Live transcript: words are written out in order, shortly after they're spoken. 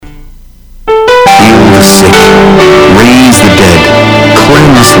the sick, raise the dead,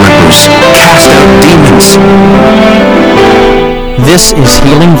 cleanse lepers, cast out demons. This is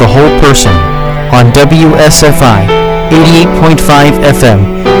Healing the Whole Person on WSFI 88.5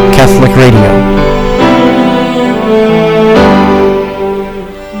 FM Catholic Radio.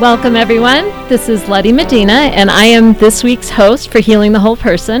 Welcome everyone, this is Letty Medina and I am this week's host for Healing the Whole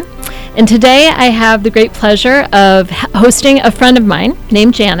Person. And today I have the great pleasure of hosting a friend of mine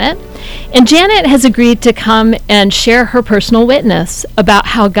named Janet. And Janet has agreed to come and share her personal witness about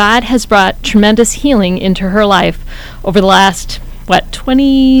how God has brought tremendous healing into her life over the last,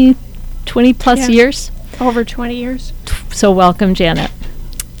 20 plus years? Over 20 years. So welcome, Janet.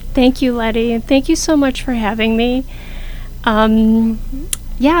 Thank you, Letty, and thank you so much for having me. So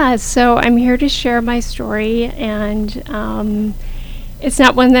I'm here to share my story, and it's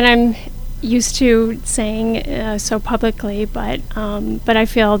not one that I'm used to saying so publicly, but I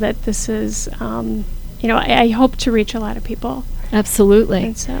feel that this is, I hope to reach a lot of people. Absolutely.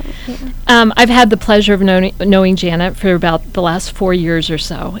 And so, yeah. I've had the pleasure of knowing Janet for about the last 4 years or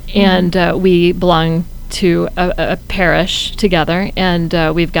so, and we belong to a parish together, and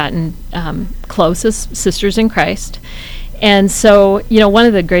we've gotten close as sisters in Christ. And so, one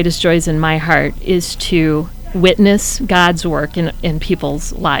of the greatest joys in my heart is to witness God's work in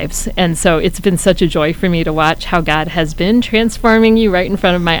people's lives. And so it's been such a joy for me to watch how God has been transforming you right in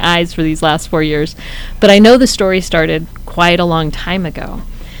front of my eyes for these last 4 years. But I know the story started quite a long time ago.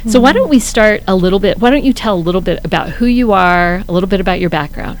 So why don't we start why don't you tell a little bit about who you are, a little bit about your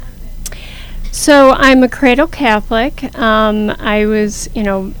background? So I'm a cradle Catholic. I was,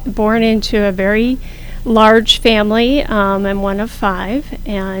 born into a very large family. I'm one of 5,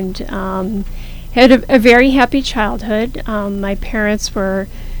 and had a very happy childhood. My parents were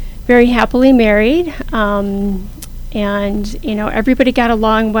very happily married, and everybody got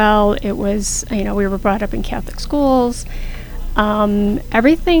along well. It was, we were brought up in Catholic schools.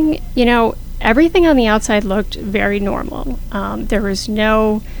 Everything on the outside looked very normal. There was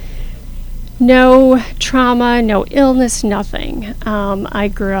no trauma, no illness, nothing. I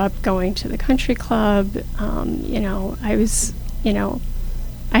grew up going to the country club.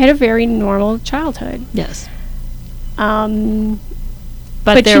 I had a very normal childhood. Yes.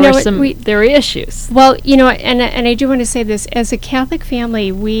 But there were issues. Well, and I do want to say this, as a Catholic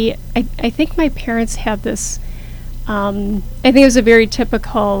family, I think my parents had this, I think it was a very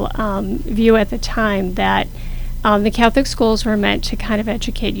typical view at the time that the Catholic schools were meant to kind of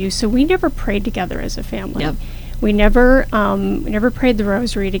educate you. So we never prayed together as a family. Yep. We never prayed the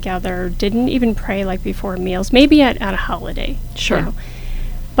rosary together, didn't even pray like before meals, maybe at a holiday. Sure.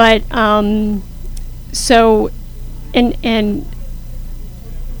 But so and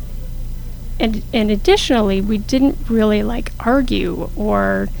additionally, we didn't really argue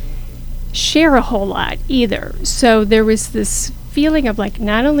or share a whole lot either. So there was this feeling of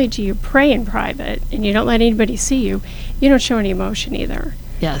not only do you pray in private and you don't let anybody see you, you don't show any emotion either.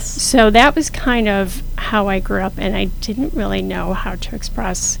 Yes. So that was kind of how I grew up, and I didn't really know how to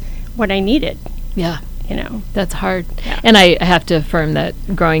express what I needed. Yeah. That's hard. Yeah. And I have to affirm that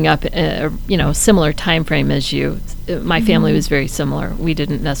growing up in a similar time frame as you, my family was very similar. We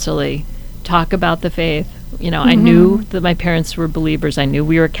didn't necessarily talk about the faith. I knew that my parents were believers. I knew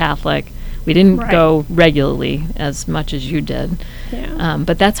we were Catholic. We didn't go regularly as much as you did. Yeah.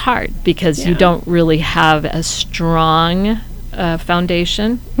 But that's hard because you don't really have a strong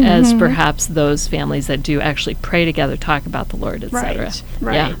foundation as perhaps those families that do actually pray together, talk about the Lord, etc.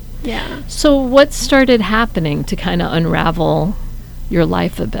 Right. Yeah. So what started happening to kind of unravel your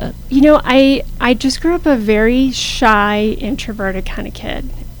life a bit? I just grew up a very shy, introverted kind of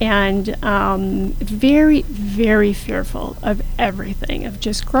kid, and very, very fearful of everything, of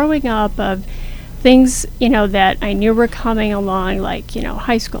just growing up, of things, that I knew were coming along, like,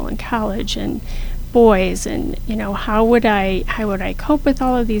 high school and college and boys, and, how would I cope with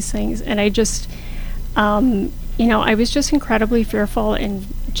all of these things? And I just, I was just incredibly fearful and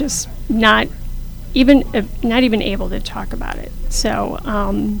just not even able to talk about it. So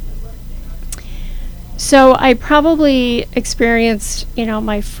I probably experienced,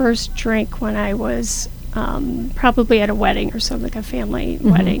 my first drink when I was probably at a wedding or something, like a family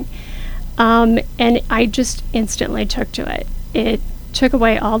wedding. And I just instantly took to it. It took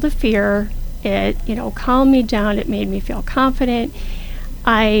away all the fear. It, calmed me down. It made me feel confident.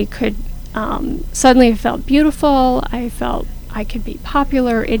 I could suddenly felt beautiful. I felt I could be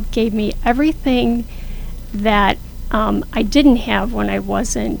popular. It gave me everything that I didn't have when I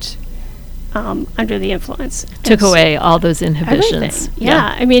wasn't under the influence. Took away all those inhibitions. Everything.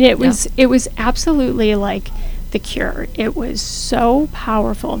 Yeah. I mean, it was absolutely like the cure. It was so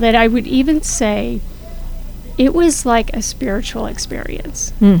powerful that I would even say it was like a spiritual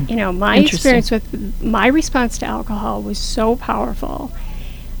experience. Mm. You know, my Interesting. experience with my response to alcohol was so powerful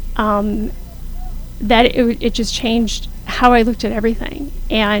that it just changed how I looked at everything.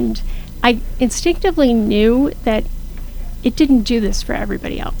 And I instinctively knew that it didn't do this for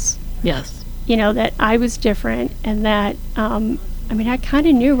everybody else. Yes. You know, that I was different, and that, I kind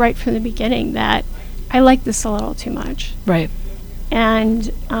of knew right from the beginning that I liked this a little too much. Right.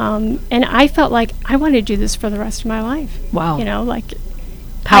 And I felt like I want to do this for the rest of my life. Wow. You know, like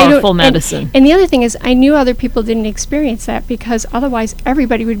Powerful medicine. And the other thing is, I knew other people didn't experience that, because otherwise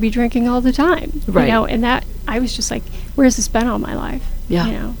everybody would be drinking all the time. Right. You know, and that I was just like, where's this been all my life? Yeah.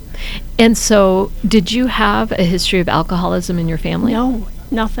 You know. And so, did you have a history of alcoholism in your family? No,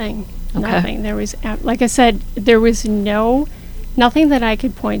 nothing. Okay. Nothing. There was, like I said, there was nothing that I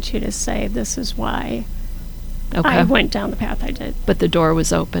could point to say this is why Okay. I went down the path I did. But the door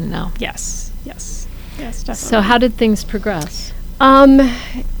was open now. Yes, definitely. So, how did things progress? When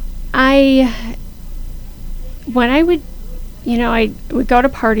I would, I would go to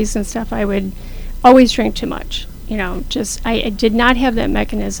parties and stuff, I would always drink too much. You know, just, I did not have that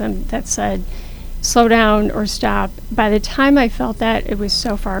mechanism that said, slow down or stop. By the time I felt that, it was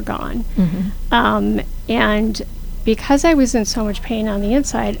so far gone. Mm-hmm. And because I was in so much pain on the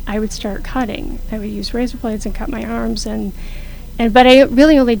inside, I would start cutting. I would use razor blades and cut my arms, but I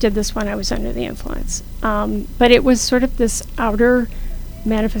really only did this when I was under the influence. But it was sort of this outer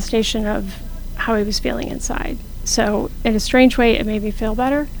manifestation of how I was feeling inside. So in a strange way, it made me feel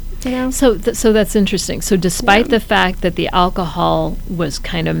better, you know? So that's interesting. So despite Yeah. the fact that the alcohol was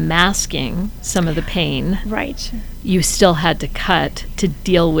kind of masking some of the pain, Right. you still had to cut to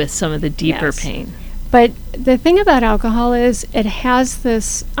deal with some of the deeper Yes. pain. But the thing about alcohol is it has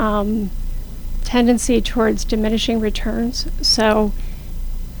this tendency towards diminishing returns. So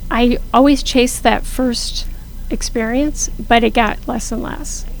I always chased that first experience, but it got less and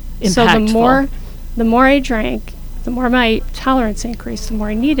less. So Impactful. the more I drank, the more my tolerance increased, the more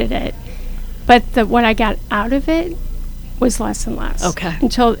I needed it. But what I got out of it was less and less. Okay.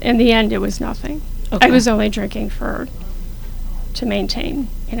 Until in the end, it was nothing. Okay. I was only drinking to maintain,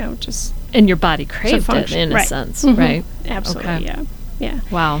 just And your body craved it function. in a Right. sense, Mhm. right? Absolutely, Okay. yeah.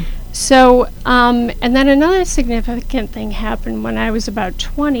 Wow. So, and then another significant thing happened when I was about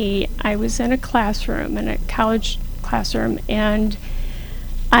 20. I was in a college classroom, and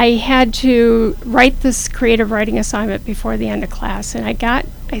I had to write this creative writing assignment before the end of class. And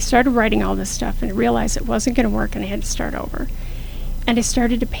I started writing all this stuff and realized it wasn't going to work, and I had to start over. And I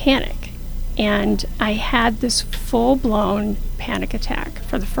started to panic. And I had this full-blown panic attack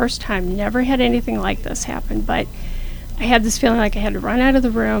for the first time. Never had anything like this happen, but I had this feeling like I had to run out of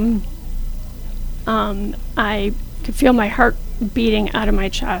the room. I could feel my heart beating out of my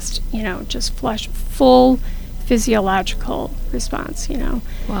chest, just full physiological response,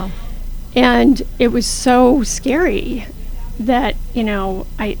 Wow. And it was so scary that,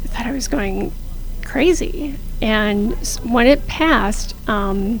 I thought I was going crazy. And when it passed,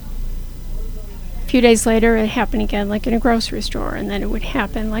 a few days later, it happened again, like in a grocery store, and then it would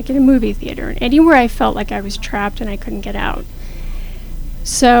happen like in a movie theater, and anywhere I felt like I was trapped and I couldn't get out.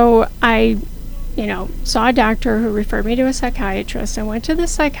 So I, saw a doctor who referred me to a psychiatrist. I went to the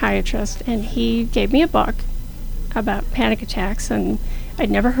psychiatrist, and he gave me a book about panic attacks, and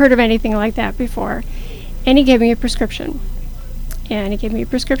I'd never heard of anything like that before. And he gave me a prescription. And he gave me a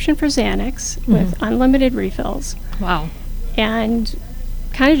prescription for Xanax with unlimited refills. Wow. And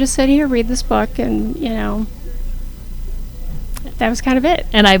kind of just said, here, read this book, and, that was kind of it.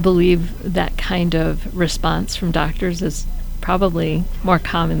 And I believe that kind of response from doctors is probably more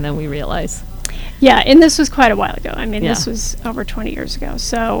common than we realize. Yeah, and this was quite a while ago. I mean, Yeah. this was over 20 years ago.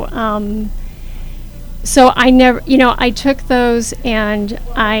 So I never, I took those, and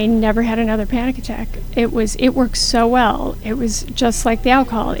I never had another panic attack. It worked so well. It was just like the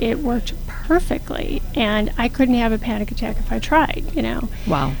alcohol. It worked perfectly, and I couldn't have a panic attack if I tried,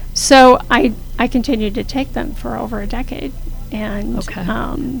 Wow. So I continued to take them for over a decade, and Okay.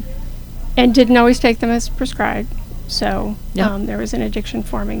 And didn't always take them as prescribed. So Yeah. there was an addiction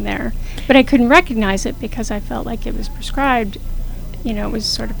forming there, but I couldn't recognize it because I felt like it was prescribed. It was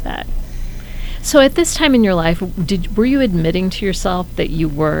sort of that. So at this time in your life, were you admitting to yourself that you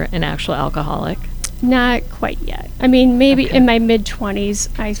were an actual alcoholic? Not quite yet. I mean, maybe Okay. in my mid-20s,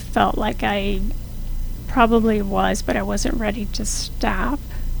 I felt like I probably was, but I wasn't ready to stop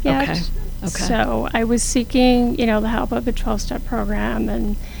yet. Okay. Okay. So I was seeking, the help of a 12-step program,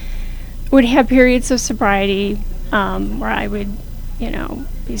 and would have periods of sobriety where I would,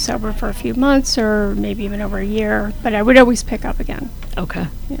 be sober for a few months or maybe even over a year, but I would always pick up again. Okay.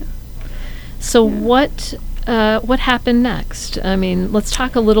 Yeah. So Yeah. what what happened next? I mean, let's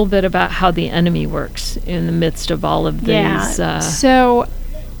talk a little bit about how the enemy works in the midst of all of these. So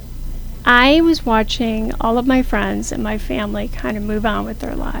I was watching all of my friends and my family kind of move on with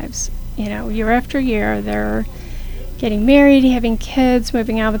their lives. You know, year after year, they're getting married, having kids,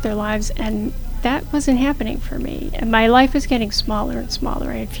 moving on with their lives, and that wasn't happening for me. And my life was getting smaller and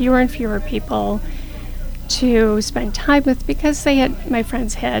smaller. I had fewer and fewer people to spend time with because my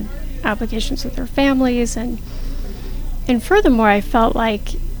friends had obligations with their families, and furthermore, I felt like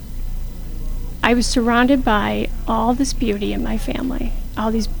I was surrounded by all this beauty in my family, all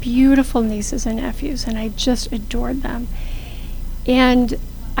these beautiful nieces and nephews, and I just adored them. And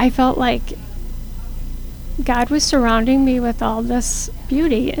I felt like God was surrounding me with all this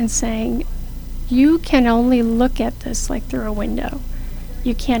beauty and saying, you can only look at this like through a window.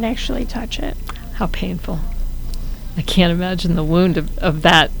 You can't actually touch it. How painful. I can't imagine the wound of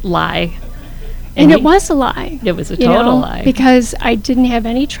that lie. And it was a lie. It was a total lie. Because I didn't have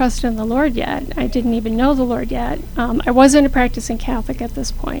any trust in the Lord yet. I didn't even know the Lord yet. I wasn't a practicing Catholic at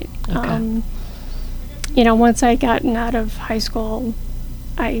this point. Okay. Once I'd gotten out of high school,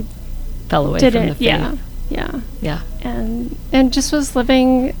 I fell away from the faith. Yeah. And just was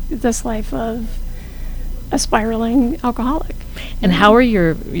living this life of a spiraling alcoholic. And how are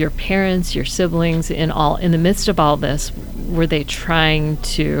your parents, your siblings in the midst of all this? Were they trying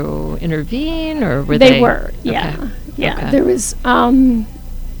to intervene, or were they? They were, yeah. Okay. Yeah. Okay. There was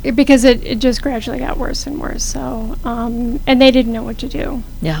because it just gradually got worse and worse. So and they didn't know what to do.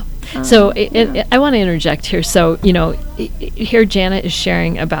 Yeah. So I want to interject here. So here Janet is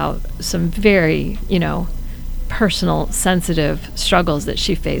sharing about some very personal, sensitive struggles that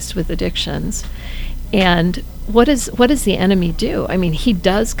she faced with addictions. And what does the enemy do? I mean, he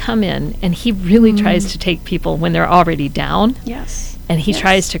does come in and he really tries to take people when they're already down. Yes. And he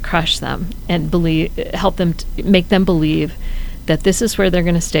tries to crush them and help them make them believe that this is where they're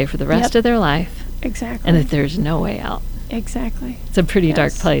going to stay for the rest of their life. Exactly. And that there's no way out. Exactly. It's a pretty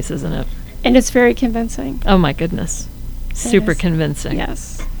dark place, isn't it? And it's very convincing. Oh my goodness. Super convincing.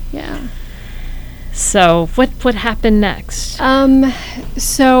 Yes. Yeah. So what happened next?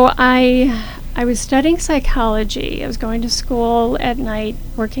 So I was studying psychology. I was going to school at night,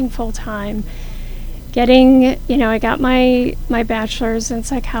 working full time, I got my bachelor's in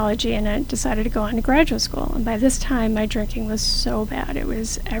psychology, and I decided to go on to graduate school. And by this time, my drinking was so bad. It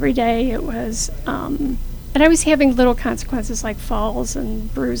was every day. It was, and I was having little consequences like falls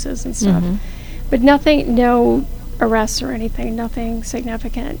and bruises and stuff, but no arrests or anything, nothing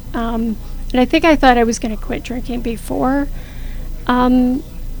significant. And I think I thought I was going to quit drinking before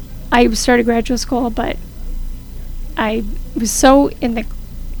I started graduate school, but I was so in the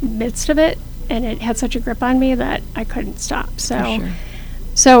midst of it, and it had such a grip on me that I couldn't stop.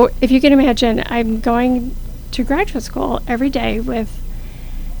 So if you can imagine, I'm going to graduate school every day with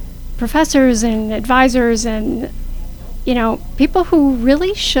professors and advisors and, people who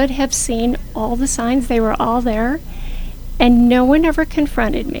really should have seen all the signs. They were all there, and no one ever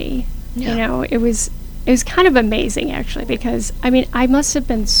confronted me. Yeah. It was kind of amazing, actually, because, I must have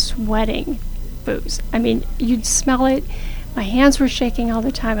been sweating booze. You'd smell it. My hands were shaking all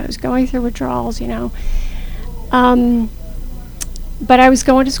the time. I was going through withdrawals, But I was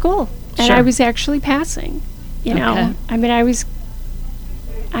going to school, and I was actually passing, Okay.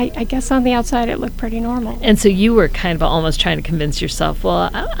 I guess on the outside it looked pretty normal. And so you were kind of almost trying to convince yourself, well,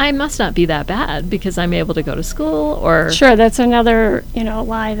 I must not be that bad because I'm able to go to school, or... Sure, that's another,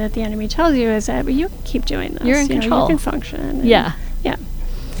 lie that the enemy tells you, is that, well, you can keep doing this. You're in control. You can function. Yeah.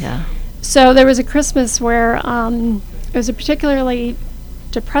 Yeah. So there was a Christmas where it was a particularly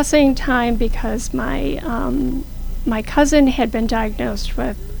depressing time because my cousin had been diagnosed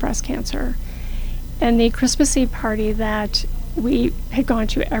with breast cancer. And the Christmas Eve party that we had gone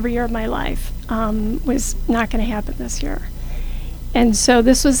to every year of my life was not going to happen this year. And so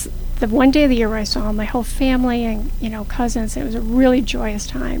this was the one day of the year where I saw my whole family and, cousins. It was a really joyous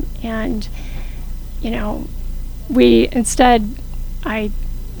time. And, I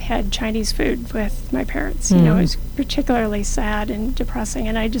had Chinese food with my parents. It was particularly sad and depressing.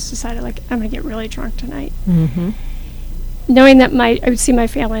 And I just decided, I'm going to get really drunk tonight. Knowing that I would see my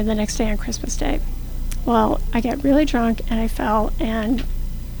family the next day on Christmas Day. Well, I got really drunk, and I fell and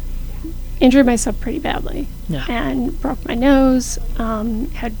injured myself pretty badly. Yeah. And broke my nose,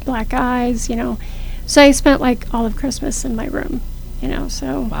 had black eyes, So I spent, all of Christmas in my room,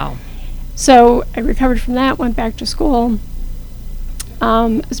 so... Wow. So I recovered from that, went back to school.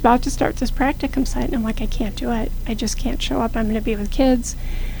 I was about to start this practicum site, and I'm like, I can't do it. I just can't show up. I'm going to be with kids.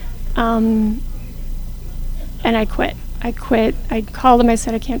 And I quit. I called them, I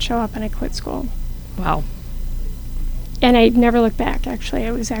said I can't show up, and I quit school. Wow. And I never looked back, actually.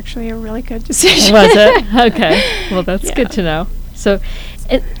 It was actually a really good decision. Was it? Okay. Well, that's Yeah. good to know.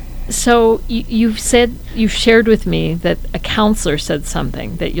 So you've shared with me that a counselor said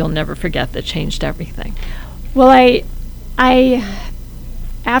something that you'll never forget that changed everything. Well,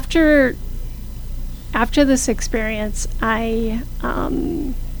 after this experience, there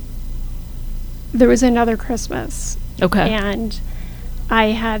was another Christmas. Okay. And I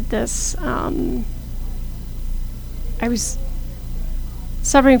had this, I was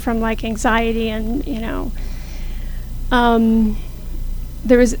suffering from like anxiety and,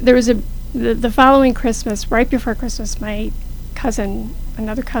 the following Christmas, right before Christmas, my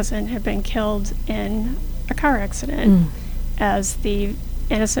another cousin had been killed in a car accident as the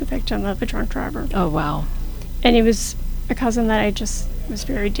innocent victim of a drunk driver. Oh, wow. And he was a cousin that I just was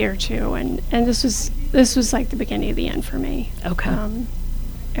very dear to, and this was like the beginning of the end for me. Okay.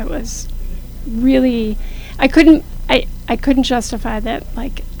 It was really, I couldn't justify that,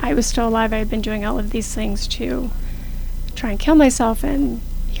 like, I was still alive. I had been doing all of these things to try and kill myself, and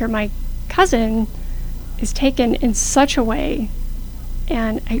here my cousin is taken in such a way,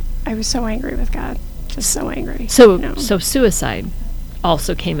 and I was so angry with God, just so angry. So suicide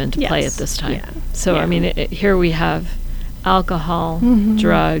also came into play at this time. Yeah. So, Yeah. I mean, here we have alcohol,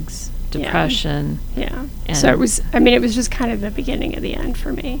 drugs, depression. Yeah. And So it was just kind of the beginning of the end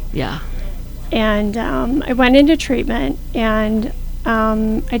for me. Yeah. And I went into treatment, and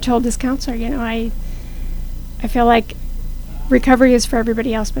I told this counselor, I feel like recovery is for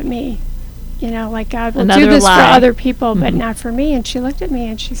everybody else but me. Like God will Another do this lie. for other people, but not for me. And she looked at me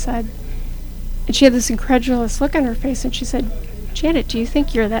and she said, and she had this incredulous look on her face, and she said, Janet, do you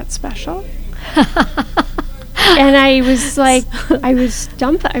think you're that special? And I was like, I was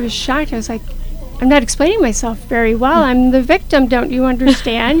dumbfounded. I was shocked. I was like, I'm not explaining myself very well. I'm the victim. Don't you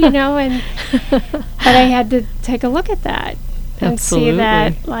understand? And but I had to take a look at that and see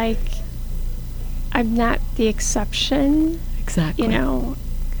that, like, I'm not the exception. Exactly.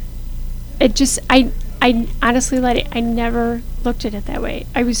 It just, I honestly, I never looked at it that way.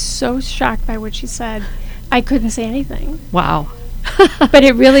 I was so shocked by what she said. I couldn't say anything. Wow. But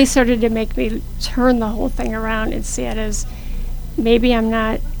it really started to make me turn the whole thing around and see it as maybe I'm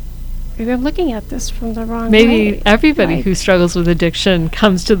looking at this from the wrong way. Maybe everybody who struggles with addiction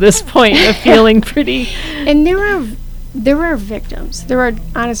comes to this point of feeling pretty. And there are victims. There are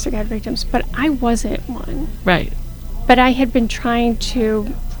honest to God victims, but I wasn't one. Right. But I had been trying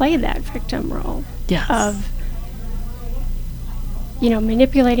to play that victim role. Yes. Of,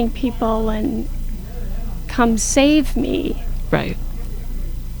 manipulating people and come save me. Right.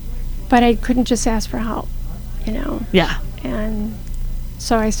 But I couldn't just ask for help, Yeah. And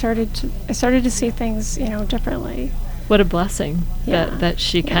so I started to see things, differently. What a blessing that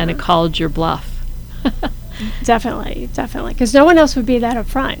she kind of called your bluff. Definitely, because no one else would be that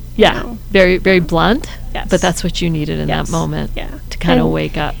upfront. Yeah. Very, very blunt. Yes. But that's what you needed in that moment. Yeah. To kind of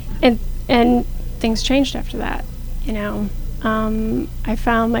wake up. And things changed after that. I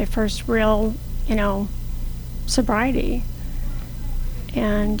found my first real, sobriety.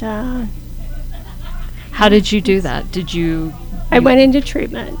 And how did you do that? I went into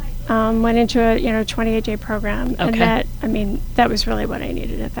treatment. Went into a 28-day program, and that was really what I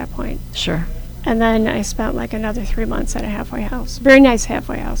needed at that point. Sure. And then I spent like another 3 months at a halfway house. Very nice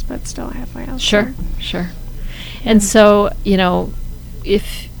halfway house, but still a halfway house. Sure. And so,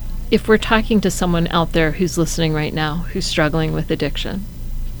 if we're talking to someone out there who's listening right now who's struggling with addiction,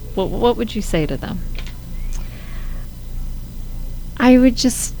 what would you say to them? I would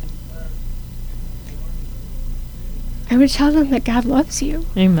tell them that God loves you.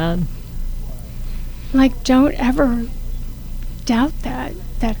 Amen. Like, don't ever doubt that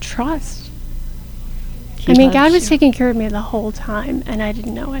trust. God was taking care of me the whole time, and I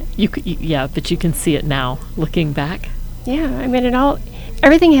didn't know it. But you can see it now, looking back. Yeah,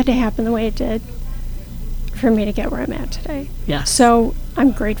 everything had to happen the way it did for me to get where I'm at today. Yes. So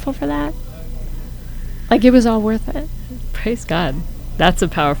I'm grateful for that. Like, it was all worth it. Praise God. That's a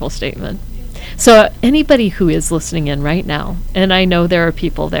powerful statement. So anybody who is listening in right now, and I know there are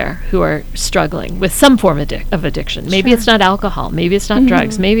people there who are struggling with some form of addiction. Maybe it's not alcohol. Maybe it's not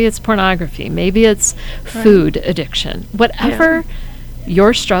drugs. Maybe it's pornography. Maybe it's food addiction. Whatever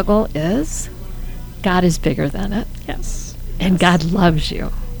your struggle is, God is bigger than it. Yes. And God loves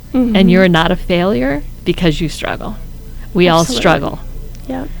you. And you're not a failure because you struggle. We all struggle.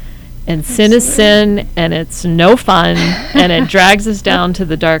 Yeah. And sin is sin, and it's no fun, and it drags us down to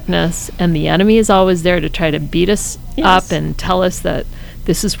the darkness, and the enemy is always there to try to beat us up and tell us that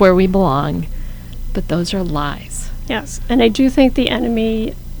this is where we belong. But those are lies. Yes, and I do think the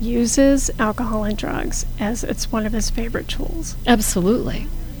enemy uses alcohol and drugs as it's one of his favorite tools. Absolutely.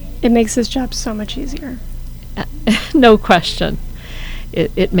 It makes his job so much easier. No question.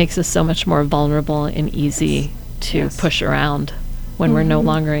 It makes us so much more vulnerable and easy to push around when we're no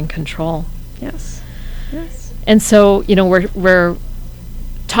longer in control. Yes. Yes. And so, we're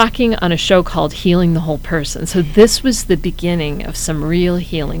talking on a show called Healing the Whole Person. So this was the beginning of some real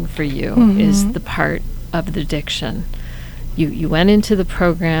healing for you, is the part of the addiction. You went into the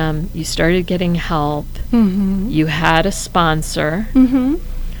program, you started getting help, you had a sponsor,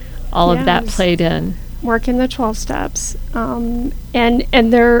 all of that played in. Work in the 12 steps, and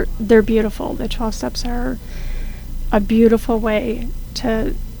they're beautiful. The 12 steps are a beautiful way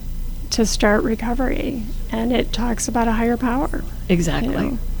to start recovery, and it talks about a higher power.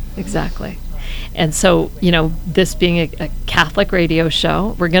 Exactly. Exactly. And so, this being a Catholic radio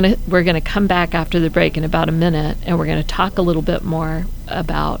show, we're gonna come back after the break in about a minute, and we're gonna talk a little bit more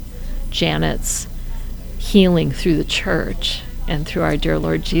about Janet's healing through the church and through our dear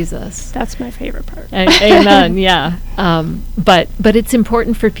Lord Jesus. That's my favorite part. Amen. Yeah. But it's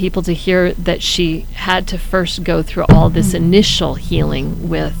important for people to hear that she had to first go through all this initial healing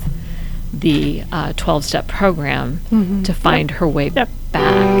with the 12-step program to find her way back.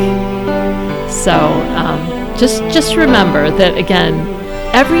 So just remember that, again,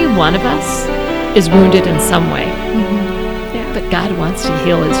 every one of us is wounded in some way. But God wants to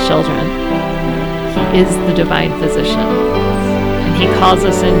heal his children. He is the divine physician. And he calls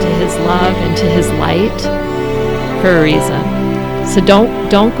us into his love, into his light for a reason. So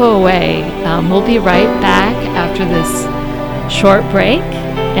don't go away. We'll be right back after this short break.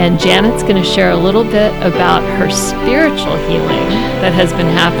 And Janet's going to share a little bit about her spiritual healing that has been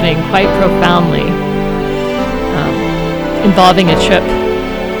happening quite profoundly, involving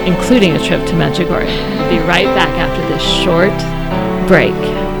including a trip to Medjugorje. We'll be right back after this short break.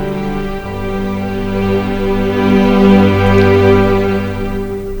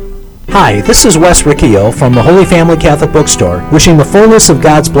 Hi, this is Wes Riccio from the Holy Family Catholic Bookstore, wishing the fullness of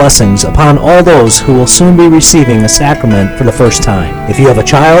God's blessings upon all those who will soon be receiving the sacrament for the first time. If you have a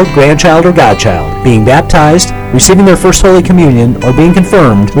child, grandchild, or godchild being baptized, receiving their first Holy Communion, or being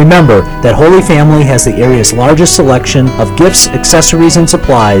confirmed, remember that Holy Family has the area's largest selection of gifts, accessories, and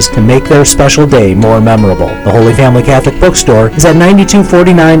supplies to make their special day more memorable. The Holy Family Catholic Bookstore is at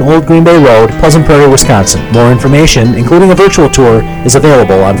 9249 Old Green Bay Road, Pleasant Prairie, Wisconsin. More information, including a virtual tour, is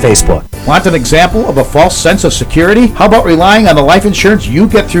available on Facebook. Want an example of a false sense of security? How about relying on the life insurance you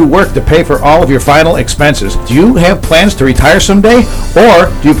get through work to pay for all of your final expenses? Do you have plans to retire someday?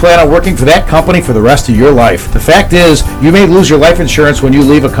 Or do you plan on working for that company for the rest of your life? The fact is, you may lose your life insurance when you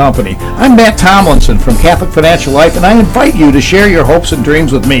leave a company. I'm Matt Tomlinson from Catholic Financial Life, and I invite you to share your hopes and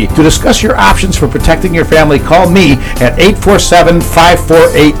dreams with me. To discuss your options for protecting your family, call me at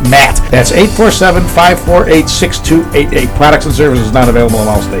 847-548-MATT. That's 847-548-6288. Products and services not available in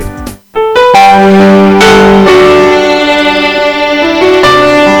all states.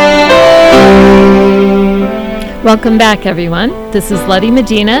 Welcome back, everyone. This is Letty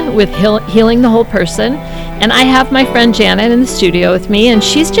Medina with Healing the Whole Person, and I have my friend Janet in the studio with me, and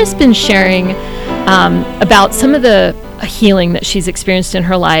she's just been sharing about some of the healing that she's experienced in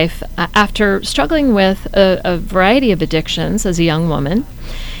her life after struggling with a variety of addictions as a young woman.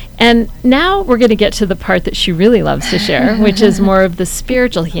 And now we're going to get to the part that she really loves to share, which is more of the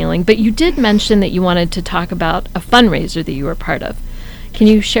spiritual healing. But you did mention that you wanted to talk about a fundraiser that you were part of. Can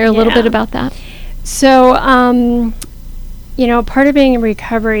you share a little bit about that? So, part of being in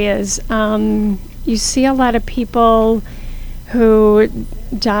recovery is you see a lot of people who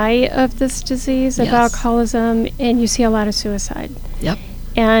die of this disease, of alcoholism, and you see a lot of suicide. Yep.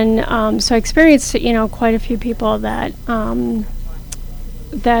 And so I experienced, quite a few people that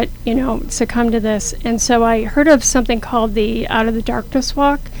succumb to this. And so I heard of something called the Out of the Darkness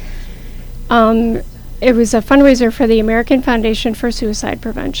Walk. It was a fundraiser for the American Foundation for Suicide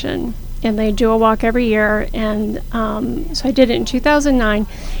Prevention, and they do a walk every year. And so I did it in 2009.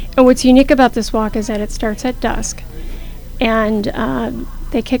 And what's unique about this walk is that it starts at dusk, and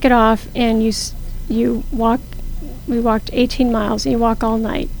they kick it off, and you walk. We walked 18 miles, and you walk all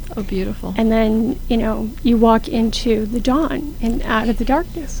night. Oh, beautiful. And then, you walk into the dawn and out of the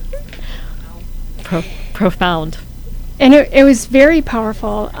darkness. Profound. And it was very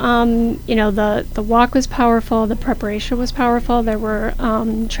powerful. The walk was powerful. The preparation was powerful. There were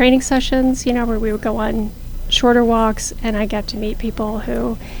training sessions, where we would go on shorter walks, and I got to meet people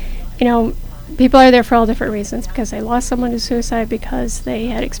who, people are there for all different reasons, because they lost someone to suicide, because they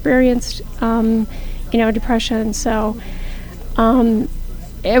had experienced, depression. So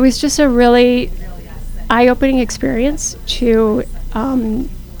it was just a really eye-opening experience to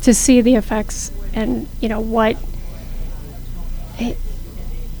to see the effects and,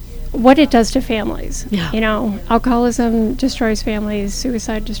 what it does to families. Yeah. Alcoholism destroys families,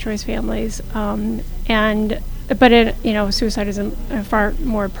 suicide destroys families, suicide is a far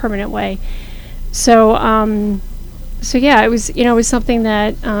more permanent way. So, it was something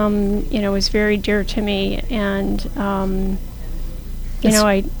that, was very dear to me, and,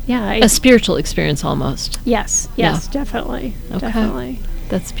 a spiritual experience almost. Yes, Yeah. definitely, Okay. definitely.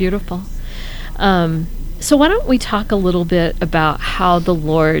 That's beautiful. So why don't we talk a little bit about how the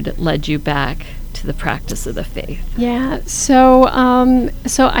Lord led you back to the practice of the faith? Yeah. So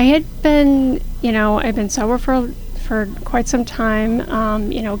I had been, I've been sober for quite some time.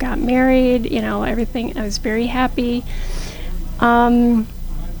 Got married. Everything. I was very happy. But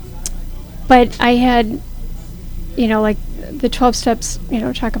I had, like the 12 steps,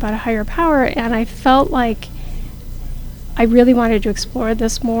 talk about a higher power, and I felt like I really wanted to explore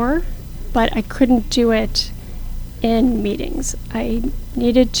this more, but I couldn't do it in meetings. I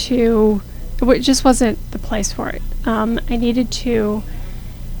needed to. It just wasn't the place for it. I needed to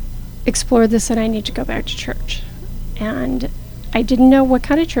explore this, and I need to go back to church. And I didn't know what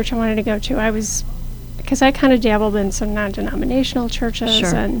kind of church I wanted to go to. Because I kind of dabbled in some non-denominational churches,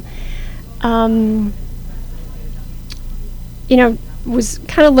 Sure. and was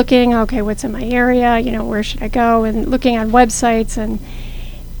kind of looking, okay, what's in my area? Where should I go? And looking on websites and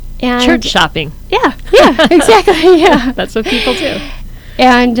Church shopping. Yeah, exactly. Yeah, That's what people do.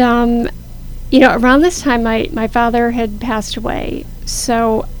 and around this time, my father had passed away,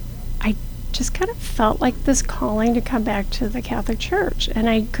 so I just kind of felt like this calling to come back to the Catholic Church, and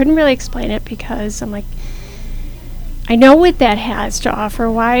I couldn't really explain it because I'm like, I know what that has to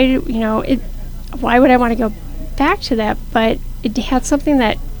offer. Why would I want to go back to that? But it had something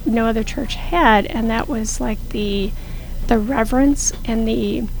that no other church had, and that was like the reverence and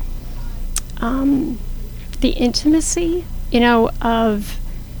the intimacy, of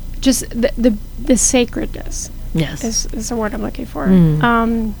just the sacredness. Yes. Is the word I'm looking for.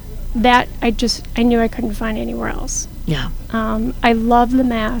 Mm. That I knew I couldn't find anywhere else. Yeah. I love the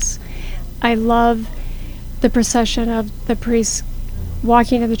Mass. I love the procession of the priests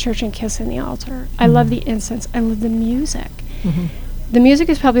walking to the church and kissing the altar. I love the incense. I love the music. Mm-hmm. The music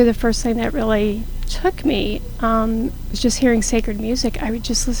is probably the first thing that really took me. Was just hearing sacred music. I would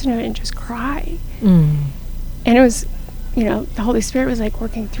just listen to it and just cry. Mm. And it was, the Holy Spirit was like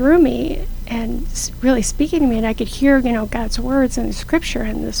working through me and really speaking to me, and I could hear, God's words and the Scripture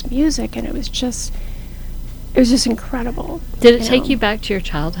and this music, and it was just incredible. Did it take you back to your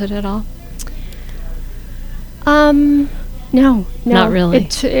childhood at all? No. Not really.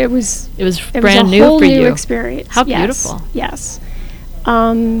 It was brand a new whole for new you. experience. How Yes, beautiful. Yes.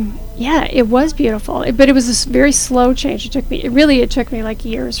 Yeah, it was beautiful, but it was a very slow change. It took me like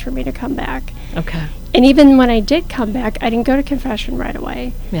years for me to come back. Okay. And even when I did come back, I didn't go to confession right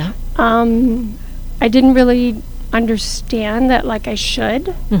away. Yeah. I didn't really understand that like I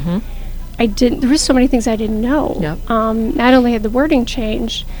should. Mm-hmm. There were so many things I didn't know. Yep. Not only had the wording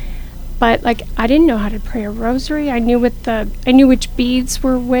changed, but like I didn't know how to pray a rosary. I knew which beads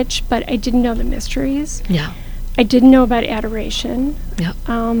were which, but I didn't know the mysteries. Yeah. I didn't know about adoration. Yep.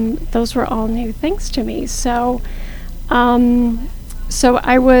 Those were all new things to me. So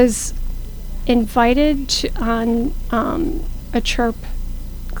I was invited on a CHIRP,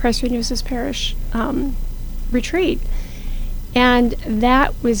 Christ Renews His Parish retreat, and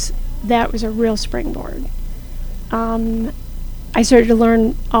that was a real springboard. I started to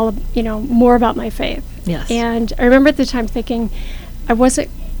learn more about my faith. Yes. And I remember at the time thinking I wasn't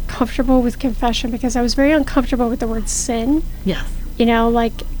comfortable with confession because I was very uncomfortable with the word sin. Yes.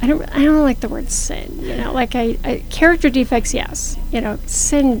 Like I don't like the word sin. Like I character defects, yes.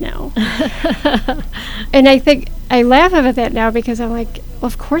 Sin, no. And I think I laugh at that now because I'm like, well,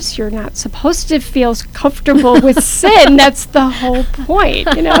 of course you're not supposed to feel comfortable with sin. That's the whole point,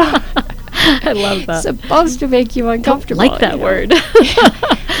 I love that. Supposed to make you uncomfortable. Don't like that word.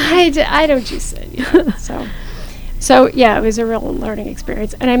 I don't use sin. So yeah, it was a real learning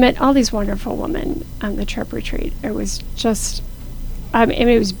experience, and I met all these wonderful women on the CHIRP retreat. It was just,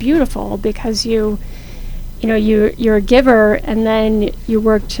 it was beautiful because you're a giver, and then you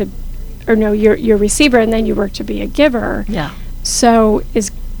work to, you're a receiver, and then you work to be a giver. Yeah. So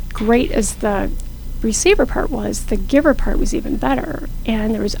as great as the receiver part was, the giver part was even better,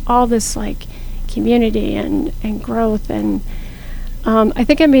 and there was all this like community and growth, and I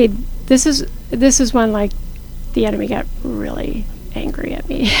think this is when like the enemy got really angry at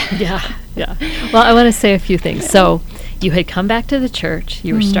me. Yeah. Well, I want to say a few things. So, you had come back to the church.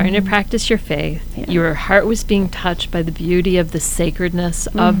 You were starting to practice your faith. Yeah. Your heart was being touched by the beauty of the sacredness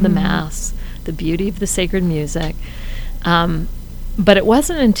of the Mass, the beauty of the sacred music. But it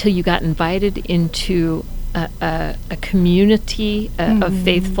wasn't until you got invited into a community of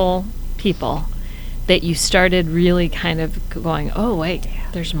faithful people that you started really kind of going, oh, wait,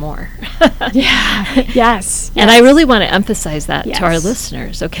 there's more. Yes. And I really want to emphasize that to our Yes.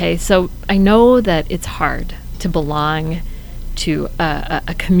 listeners, okay? So I know that it's hard to belong to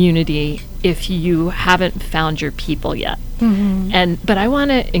a community if you haven't found your people yet. But I want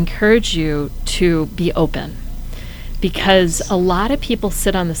to encourage you to be open, because a lot of people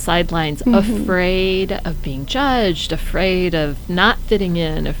sit on the sidelines afraid of being judged, afraid of not fitting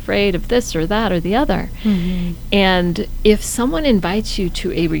in, afraid of this or that or the other. And if someone invites you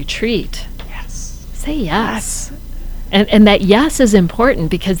to a retreat, Yes. say yes. And that yes is important,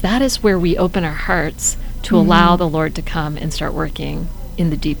 because that is where we open our hearts to allow the Lord to come and start working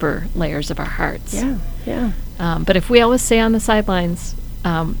in the deeper layers of our hearts. Yeah. But if we always stay on the sidelines,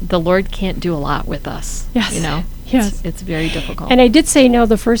 the Lord can't do a lot with us. Yes. You know? Yes. It's very difficult. And I did say no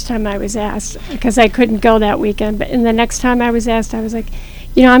the first time I was asked, because I couldn't go that weekend. But the next time I was asked, I was like,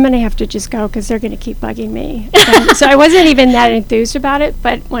 I'm going to have to just go, because they're going to keep bugging me. So I wasn't even that enthused about it.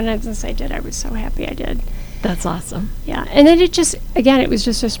 But once I did, I was so happy I did. That's awesome. Yeah. And then it was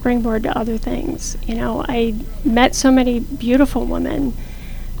just a springboard to other things. I met so many beautiful women,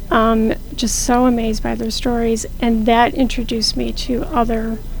 just so amazed by their stories. And that introduced me to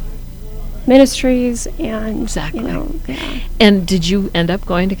other ministries and Exactly. Yeah. And did you end up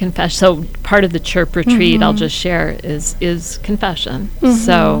going to confession? So part of the church retreat, I'll just share, is confession.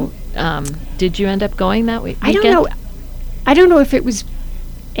 So did you end up going that week? I don't know if it was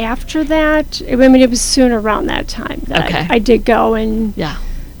after that. I mean, it was soon around that time that Okay. I did go and Yeah.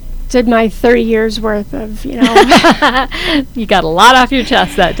 did my 30 years worth of, You got a lot off your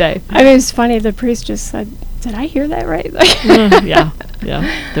chest that day. I mean, it's funny, the priest just said, did I hear that right? Yeah.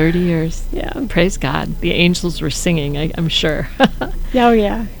 30 years. Yeah. Praise God. The angels were singing, I'm sure. Oh,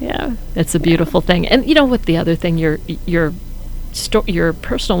 yeah. It's a beautiful thing. And you know what, the other thing, your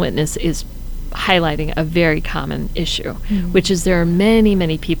personal witness is highlighting a very common issue, which is there are many,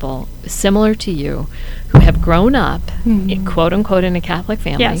 many people similar to you who have grown up, quote unquote, in a Catholic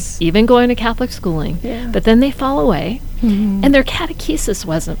family, Yes. even going to Catholic schooling, Yeah. but then they fall away, and their catechesis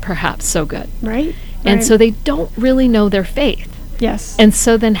wasn't perhaps so good. Right? And Right. so they don't really know their faith. Yes. And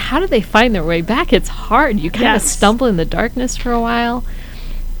so then how do they find their way back? It's hard. You kind of Yes. stumble in the darkness for a while.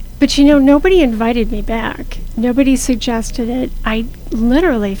 But nobody invited me back. Nobody suggested it. I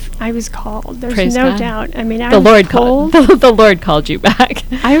was called. There's Praise no God. doubt. I mean, I The was Lord pulled. called. The Lord called you back.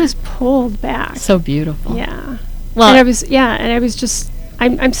 I was pulled back. So beautiful. Yeah. Well, and I was just,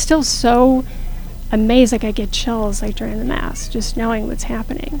 I'm still so amazed. Like, I get chills, like, during the Mass, just knowing what's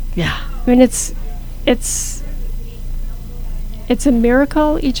happening. yeah. I mean, it's a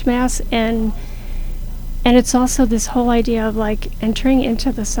miracle, each Mass, and it's also this whole idea of, like, entering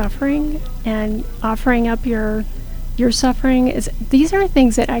into the suffering and offering up your suffering. These are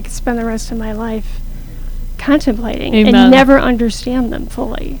things that I could spend the rest of my life contemplating Amen. and never understand them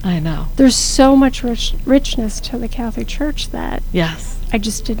fully. I know. There's so much richness to the Catholic Church that Yes. I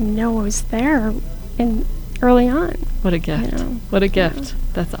just didn't know was there early on. What a gift. know, What a gift.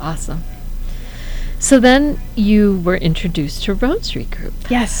 That's awesome. So then you were introduced to Rosary Group.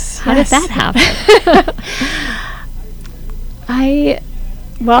 Yes. How did that happen?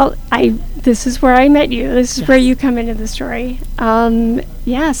 This is where I met you. This is where you come into the story.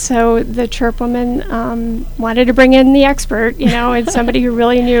 So the churchwoman wanted to bring in the expert, and somebody who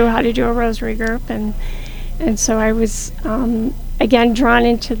really knew how to do a rosary group, and so I was again drawn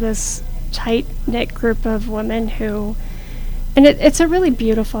into this tight-knit group of women who, and it's a really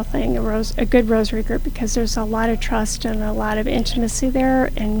beautiful thing, a good rosary group, because there's a lot of trust and a lot of intimacy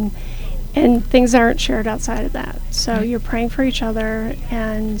there, and things aren't shared outside of that. So you're praying for each other,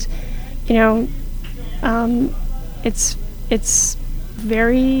 and it's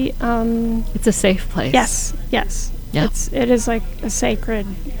very It's a safe place. yes. Yeah. It is like a sacred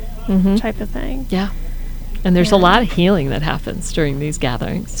Mm-hmm. type of thing. Yeah. And there's a Yeah. lot of healing that happens during these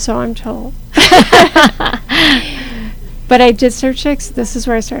gatherings. So I'm told. But I did start this is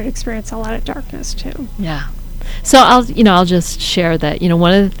where I started experiencing a lot of darkness too. Yeah. So I'll just share that,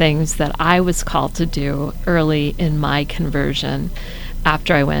 one of the things that I was called to do early in my conversion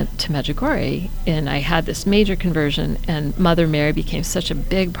after I went to Medjugorje, and I had this major conversion, and Mother Mary became such a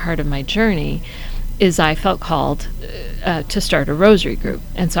big part of my journey, is I felt called to start a rosary group.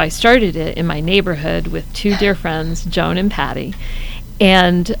 And so I started it in my neighborhood with two dear friends, Joan and Patty.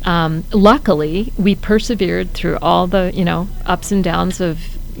 And luckily, we persevered through all the, ups and downs of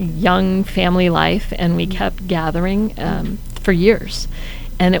young family life, and we kept gathering for years.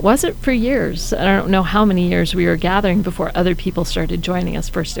 And it wasn't for years. I don't know how many years we were gathering before other people started joining us.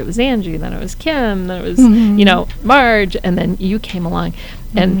 First it was Angie, then it was Kim, then it was, Marge, and then you came along,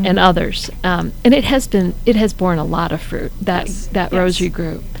 and others. And it has borne a lot of fruit, that Rosary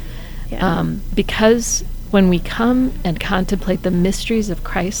group. Yeah. Because when we come and contemplate the mysteries of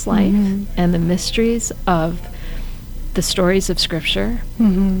Christ's life and the mysteries of the stories of Scripture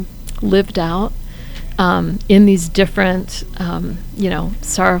lived out, in these different,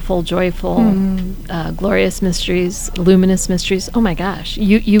 sorrowful, joyful, glorious mysteries, luminous mysteries. Oh my gosh,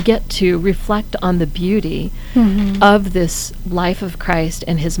 you get to reflect on the beauty of this life of Christ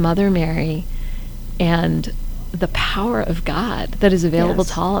and His Mother Mary, and the power of God that is available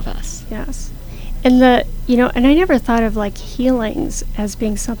to all of us. Yes. And and I never thought of like healings as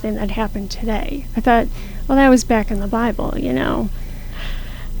being something that happened today. I thought, well, that was back in the Bible,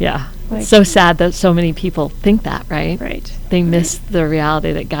 Yeah. Like, so sad that so many people think that, right? Right. They miss the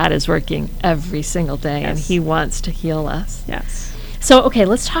reality that God is working every single day, and He wants to heal us. Yes. So, okay,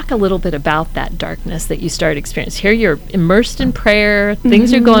 let's talk a little bit about that darkness that you started experiencing. Here you're immersed in prayer,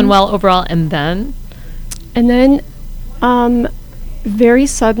 things are going well overall, and then? And then, very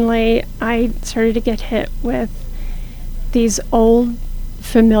suddenly, I started to get hit with these old,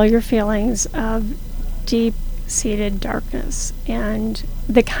 familiar feelings of deep-seated darkness, and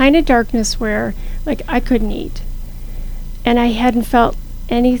the kind of darkness where, like, I couldn't eat. And I hadn't felt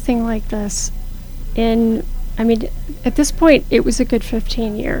anything like this at this point, it was a good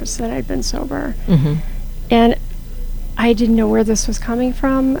 15 years that I'd been sober. And I didn't know where this was coming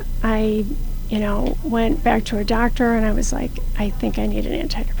from. I, went back to a doctor, and I was like, I think I need an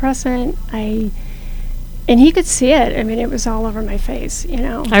antidepressant. And he could see it. It was all over my face,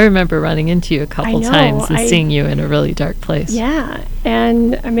 I remember running into you a couple times and seeing you in a really dark place. Yeah.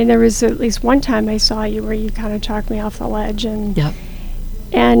 And, there was at least one time I saw you where you kind of talked me off the ledge. And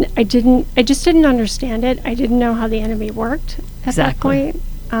and I just didn't understand it. I didn't know how the enemy worked at that point.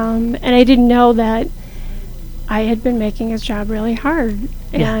 And I didn't know that I had been making his job really hard,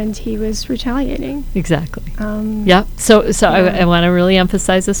 and he was retaliating. Exactly. So I want to really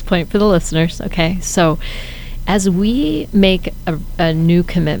emphasize this point for the listeners. Okay, so as we make a new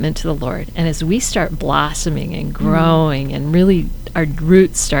commitment to the Lord, and as we start blossoming and growing, and really our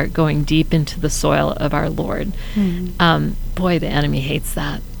roots start going deep into the soil of our Lord, boy, the enemy hates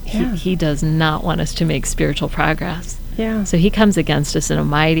that. Yeah. He does not want us to make spiritual progress. Yeah. So he comes against us in a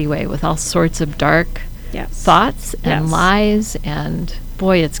mighty way with all sorts of dark thoughts and lies, and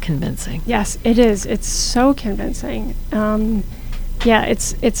boy, it's convincing. Yes, it is. It's so convincing.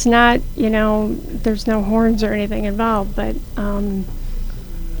 It's not, there's no horns or anything involved, but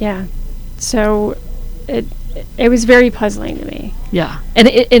so it was very puzzling to me. Yeah.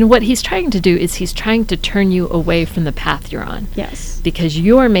 And what he's trying to do is he's trying to turn you away from the path you're on. Yes. Because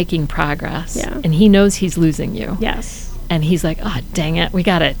you are making progress, and he knows he's losing you. Yes. And he's like, oh, dang it, we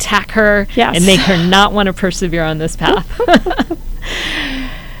got to attack her Yes. and make her not want to persevere on this path.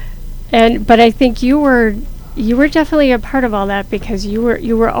 But I think you were definitely a part of all that, because you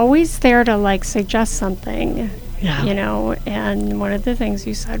were always there to like suggest something. Yeah. And one of the things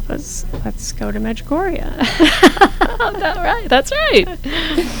you said was, let's go to Medjugorje. That's right.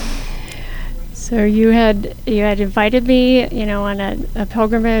 So you had invited me, on a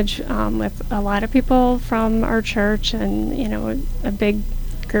pilgrimage with a lot of people from our church, and a big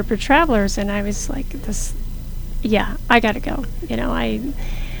group of travelers, and I was like, I gotta go.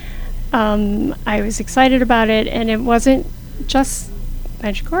 I was excited about it, and it wasn't just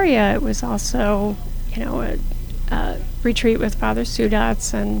Medjugorje. It was also, a retreat with Father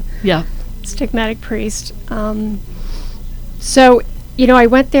Sudats and Stigmatic priest. So, I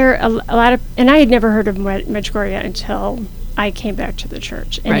went there and I had never heard of Medjugorje until I came back to the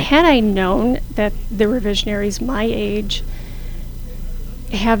church. And had I known that there were visionaries my age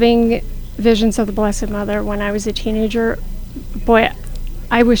having visions of the Blessed Mother when I was a teenager, boy,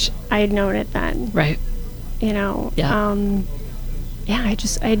 I wish I had known it then. Right. I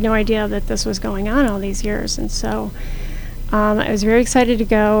had no idea that this was going on all these years, and so I was very excited to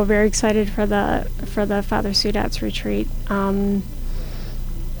go. Very excited for the Father Sudats retreat,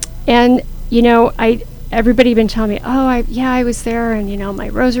 and everybody had been telling me, I was there, and my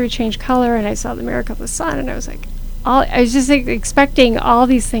rosary changed color, and I saw the miracle of the sun, and I was like, I was just expecting all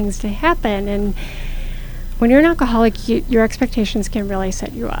these things to happen, and when you're an alcoholic, your expectations can really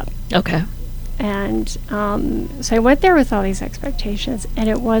set you up. Okay. And so I went there with all these expectations, and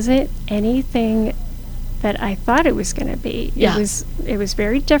it wasn't anything that I thought it was going to be. Yeah. It was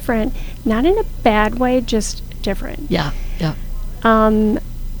very different, not in a bad way, just different. Yeah. Yeah.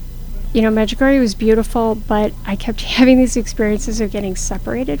 Medjugorje was beautiful, but I kept having these experiences of getting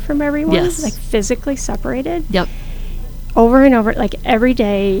separated from everyone, Yes. like physically separated. Yep. Over and over, like every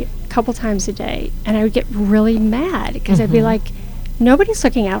day, a couple times a day. And I would get really mad because I'd be like, nobody's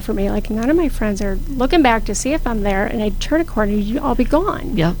looking out for me. Like, none of my friends are looking back to see if I'm there. And I'd turn a corner, you'd all be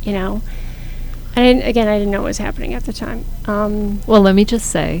gone. Yep. And I didn't know what was happening at the time. Well, let me just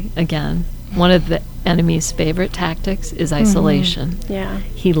say again, one of the enemy's favorite tactics is isolation. Yeah.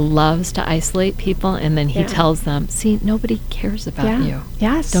 He loves to isolate people, and then he Yeah. tells them, see, nobody cares about Yeah. you.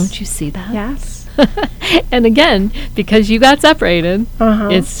 Yes. Don't you see that? Yes. And again, because you got separated, Uh-huh.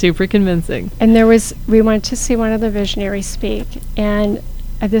 it's super convincing. And we went to see one of the visionaries speak, and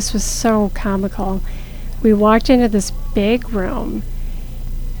this was so comical. We walked into this big room.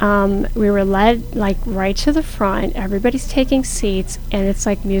 We were led like right to the front. Everybody's taking seats, and it's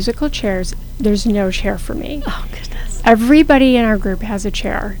like musical chairs. There's no chair for me. Oh, goodness. Everybody in our group has a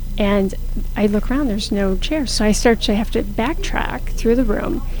chair, and I look around, there's no chair. So I start to have to backtrack through the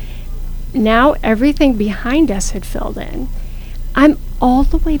room. Now everything behind us had filled in. I'm all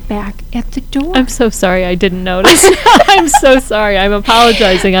the way back at the door. I'm so sorry I didn't notice. I'm so sorry. I'm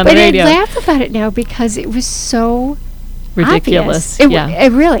apologizing on but the radio. I laugh about it now because it was so Ridiculous. obvious. Yeah.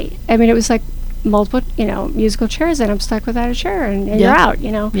 It really, it was like multiple, musical chairs, and I'm stuck without a chair, and you're Yeah. out,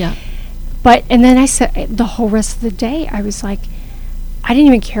 Yeah. But, and then I said, the whole rest of the day, I was like, I didn't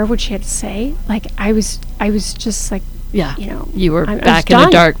even care what she had to say. Like, I was just like, Yeah. you know, You were I was back in a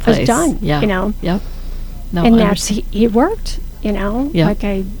done. dark I was place. done, Yeah. Yep. No, and I that's, understand. it worked, Yeah. Like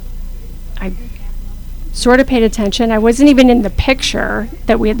I sort of paid attention. I wasn't even in the picture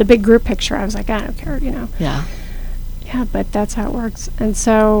that we had, the big group picture. I was like, I don't care, Yeah. Yeah, but that's how it works. And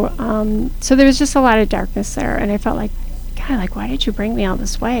so, so there was just a lot of darkness there, and I felt like, God, like, why did you bring me all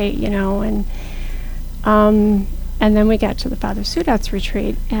this way, and then we got to the Father Sudat's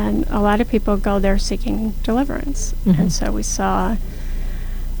retreat, and a lot of people go there seeking deliverance. Mm-hmm. And so we saw,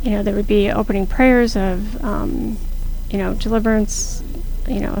 there would be opening prayers of, deliverance,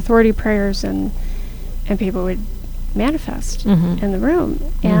 authority prayers, and people would manifest Mhm. in the room.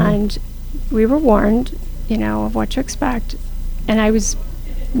 Mhm. And we were warned, of what to expect. And I was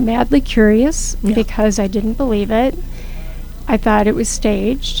madly curious Yeah. because I didn't believe it. I thought it was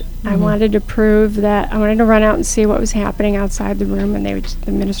staged. I Mhm. wanted to prove that. I wanted to run out and see what was happening outside the room, and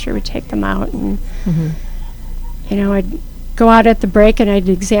the ministry would take them out, and Mhm. I'd go out at the break and I'd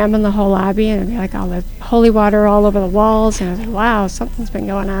examine the whole lobby, and it'd be like all the holy water all over the walls, and I was like, wow, something's been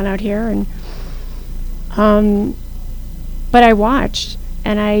going on out here. And but I watched,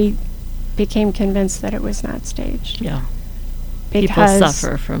 and I became convinced that it was not staged. Yeah. People Because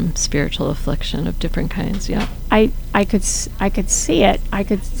suffer from spiritual affliction of different kinds. Yeah. I could see it. I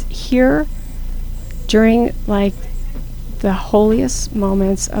could hear during like the holiest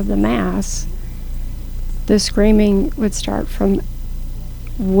moments of the Mass, the screaming would start from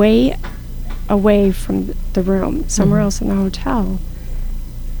way away from the room, somewhere Mhm. else in the hotel.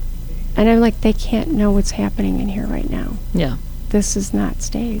 And I'm like, they can't know what's happening in here right now. Yeah. This is not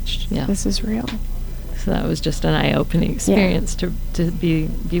staged. Yeah. This is real. So that was just an eye-opening experience to be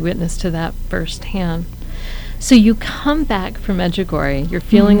witness to that firsthand. So you come back from Medjugorje. You're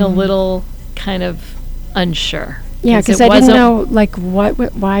feeling a little kind of unsure. Yeah, because it I didn't wasn't- know, like,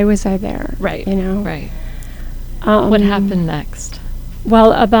 why was I there? Right. Right. What happened next?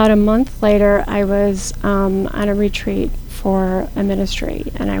 Well, about a month later, I was on a retreat for a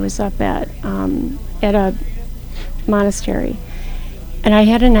ministry, and I was up at a monastery, and I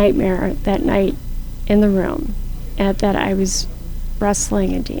had a nightmare that night in the room, that I was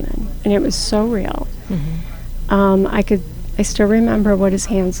wrestling a demon, and it was so real. Mm-hmm. I still remember what his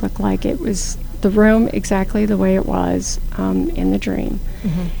hands looked like. It was the room exactly the way it was in the dream,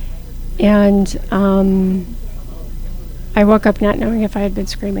 Mm-hmm. and I woke up not knowing if I had been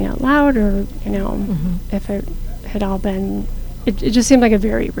screaming out loud or, Mhm. if it had all been, it just seemed like a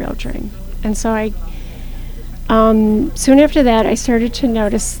very real dream. And so soon after that, I started to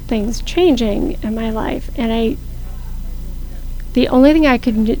notice things changing in my life. And the only thing I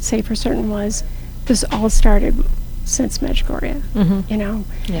could say for certain was this all started since Medjugorje,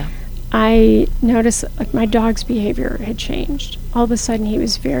 Mm-hmm. Yeah. I noticed like my dog's behavior had changed. All of a sudden he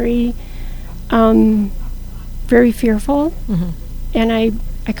was very, very fearful. Mm-hmm. And I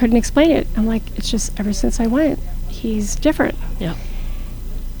couldn't explain it. I'm like, it's just ever since I went, he's different. Yeah.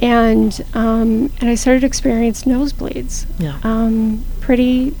 And I started to experience nosebleeds. Yeah.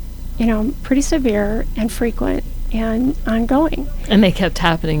 Pretty, pretty severe and frequent and ongoing. And they kept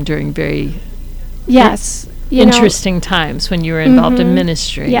happening during very Yes. interesting times when you were involved in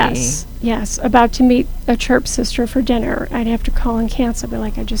ministry. Yes. About to meet a church sister for dinner, I'd have to call and cancel. Be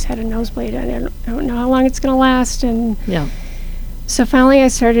like, I just had a nosebleed. I don't know how long it's going to last. And Yeah. so finally I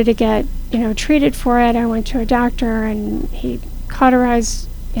started to get, treated for it. I went to a doctor and he cauterized,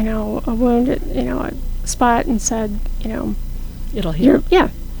 a wound, a spot and said, It'll heal. yeah.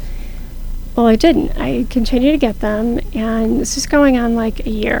 Well, I didn't. I continued to get them, and this is going on like a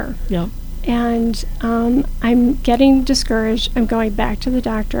year. Yeah. And I'm getting discouraged. I'm going back to the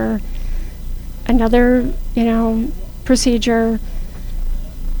doctor. Another, procedure.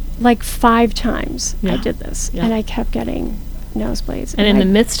 Like 5 times I did this, Yeah. and I kept getting nosebleeds. And in the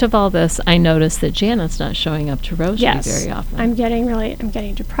midst of all this, I noticed that Janet's not showing up to Rosary very often. I'm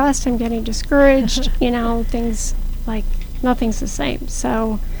getting depressed. I'm getting discouraged. Things like nothing's the same.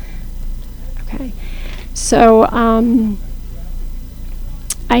 So, okay. So,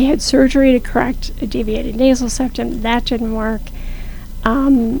 I had surgery to correct a deviated nasal septum. That didn't work.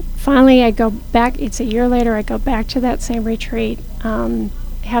 Finally, I go back. It's a year later. I go back to that same retreat.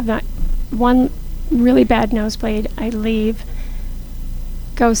 Have that one really bad nosebleed. I leave,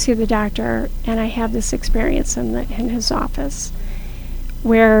 go see the doctor, and I have this experience in his office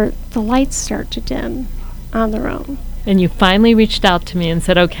where the lights start to dim on their own. And you finally reached out to me and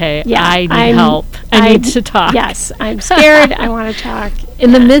said, okay, Yeah, I need help. I need to talk. Yes, I'm scared. I want to talk.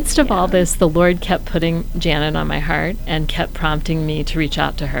 In the midst of all this, the Lord kept putting Janet on my heart and kept prompting me to reach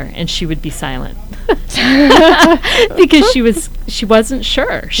out to her, and she would be silent. Because she wasn't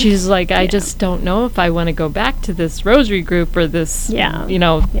sure. She's like, I just don't know if I want to go back to this Rosary group or this,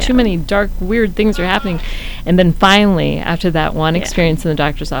 too many dark, weird things are happening. And then finally, after that one experience in the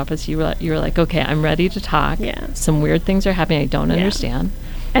doctor's office, you were like, okay, I'm ready to talk. Yeah. Some weird things are happening I don't understand.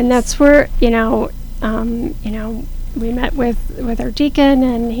 And that's where, we met with our deacon,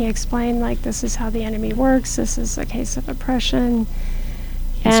 and he explained, like, this is how the enemy works. This is a case of oppression.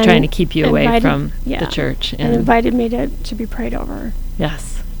 He's trying to keep you away from the church. And invited me to be prayed over.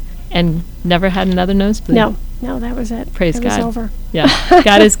 Yes. And never had another nosebleed. No, that was it. Praise it God. It was over. Yeah,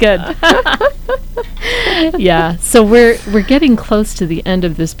 God is good. Yeah, so we're getting close to the end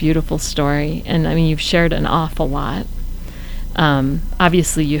of this beautiful story. And, I mean, you've shared an awful lot.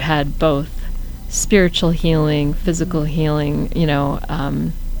 Obviously, you had both spiritual healing, physical healing,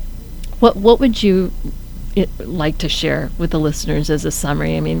 what would you like to share with the listeners as a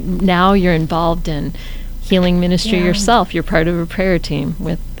summary? I mean, now you're involved in healing ministry yourself. You're part of a prayer team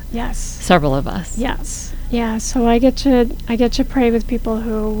with several of us. Yes. Yeah, so I get to pray with people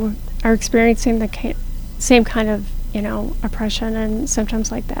who are experiencing the same kind of, oppression and symptoms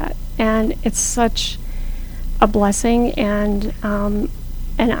like that. And it's such a blessing and an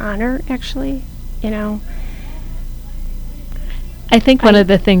honor, actually, I think one of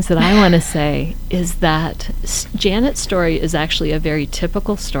the things that I want to say is that Janet's story is actually a very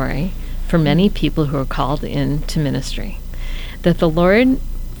typical story for many people who are called into ministry. That the Lord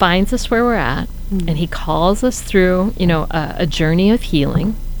finds us where we're at, and He calls us through, a journey of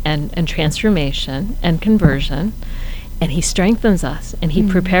healing and transformation and conversion, and He strengthens us and He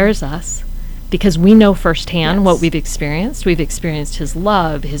prepares us. Because we know firsthand what we've experienced. We've experienced His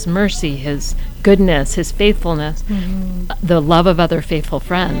love, His mercy, His goodness, His faithfulness, the love of other faithful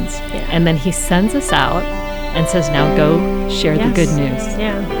friends. Yeah. And then He sends us out and says, now go share the good news.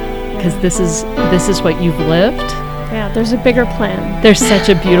 Because this is what you've lived. Yeah, there's a bigger plan. There's such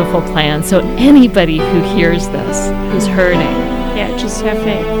a beautiful plan. So anybody who hears this, who's hurting, just have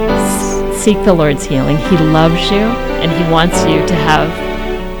faith. Seek the Lord's healing. He loves you, and He wants you to have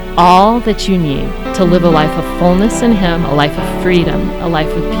all that you need to live a life of fullness in Him, a life of freedom, a life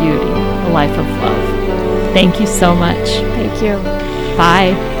of beauty, a life of love. Thank you so much. Thank you.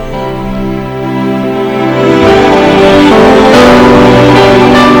 Bye.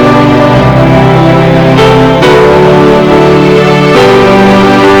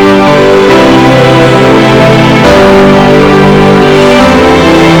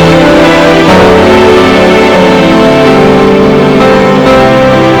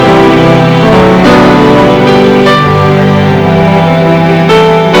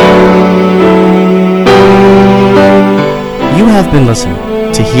 Been listening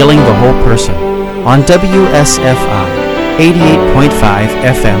to Healing the Whole Person on WSFI 88.5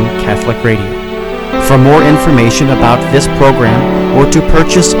 FM Catholic Radio. For more information about this program or to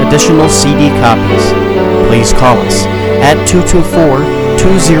purchase additional CD copies, please call us at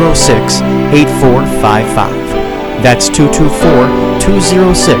 224-206-8455. That's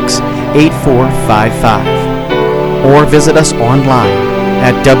 224-206-8455. Or visit us online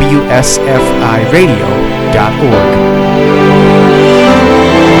at WSFIRadio.org.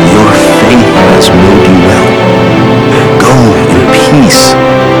 Your faith has made you well. Go in peace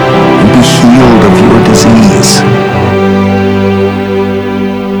and be healed of your disease.